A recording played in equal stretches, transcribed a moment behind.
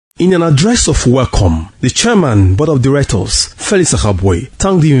In an address of welcome, the chairman, board of directors, Felix Akabwe,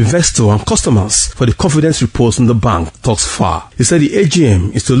 thanked the investor and customers for the confidence reposed in the bank thus far. He said the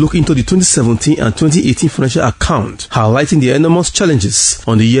AGM is to look into the 2017 and 2018 financial account, highlighting the enormous challenges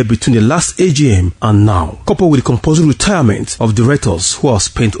on the year between the last AGM and now, coupled with the compulsory retirement of directors who have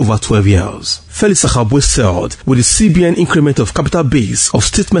spent over 12 years. Felix Akabwe said with the CBN increment of capital base of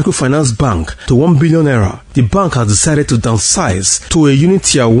State Microfinance Bank to 1 billion naira, the bank has decided to downsize to a unit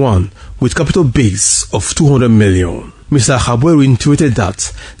tier 1 with capital base of 200 million. Mr. Akabwe reiterated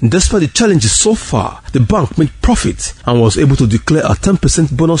that, despite the challenges so far, the bank made profit and was able to declare a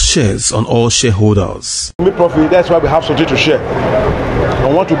 10% bonus shares on all shareholders. We made profit, that's why we have something to share.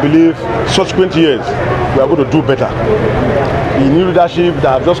 I want to believe subsequent years we are going to do better. The new leadership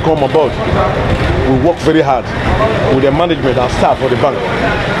that have just come about will work very hard with the management and staff of the bank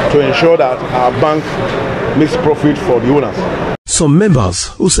to ensure that our bank makes profit for the owners. Some members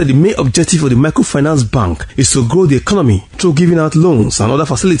who said the main objective of the Microfinance Bank is to grow the economy through giving out loans and other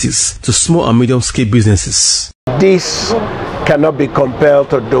facilities to small and medium-scale businesses. This cannot be compared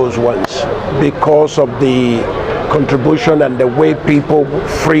to those ones because of the contribution and the way people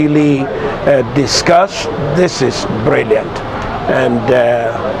freely discuss. This is brilliant, and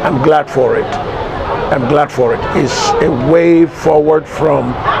I'm glad for it. I'm glad for it. It's a way forward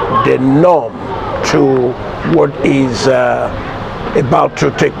from the norm to what is about to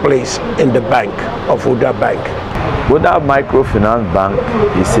take place in the bank of UDA Bank. UDA Micro Finance Bank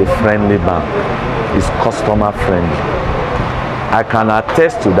is a friendly bank. It's customer friendly. I can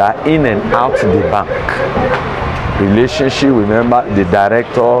attest to that in and out the bank. Relationship with the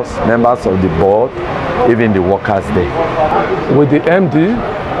directors, members of the board, even the workers there. With the MD,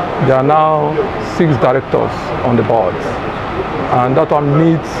 there are now 6 directors on the board, and that one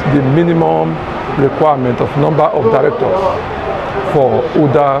meets the minimum requirement of number of directors for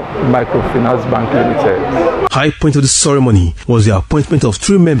UDA Micro Finance Bank Limited. High point of the ceremony was the appointment of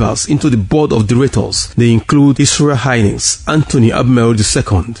 3 members into the board of directors. They include His Royal Highness Anthony Abmel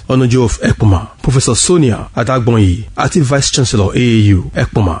II, Onojo of Ekpoma, Professor Sonia Adagbonyi, Active Vice Chancellor AAU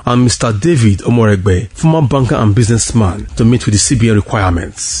Ekpoma, and Mr. David Omoregbe, former banker and businessman, to meet with the CBN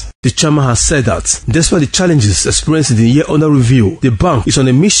requirements. The chairman has said that, despite the challenges experienced in the year under review, the bank is on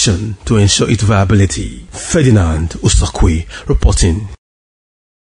a mission to ensure its viability. Ferdinand Usakwe reporting.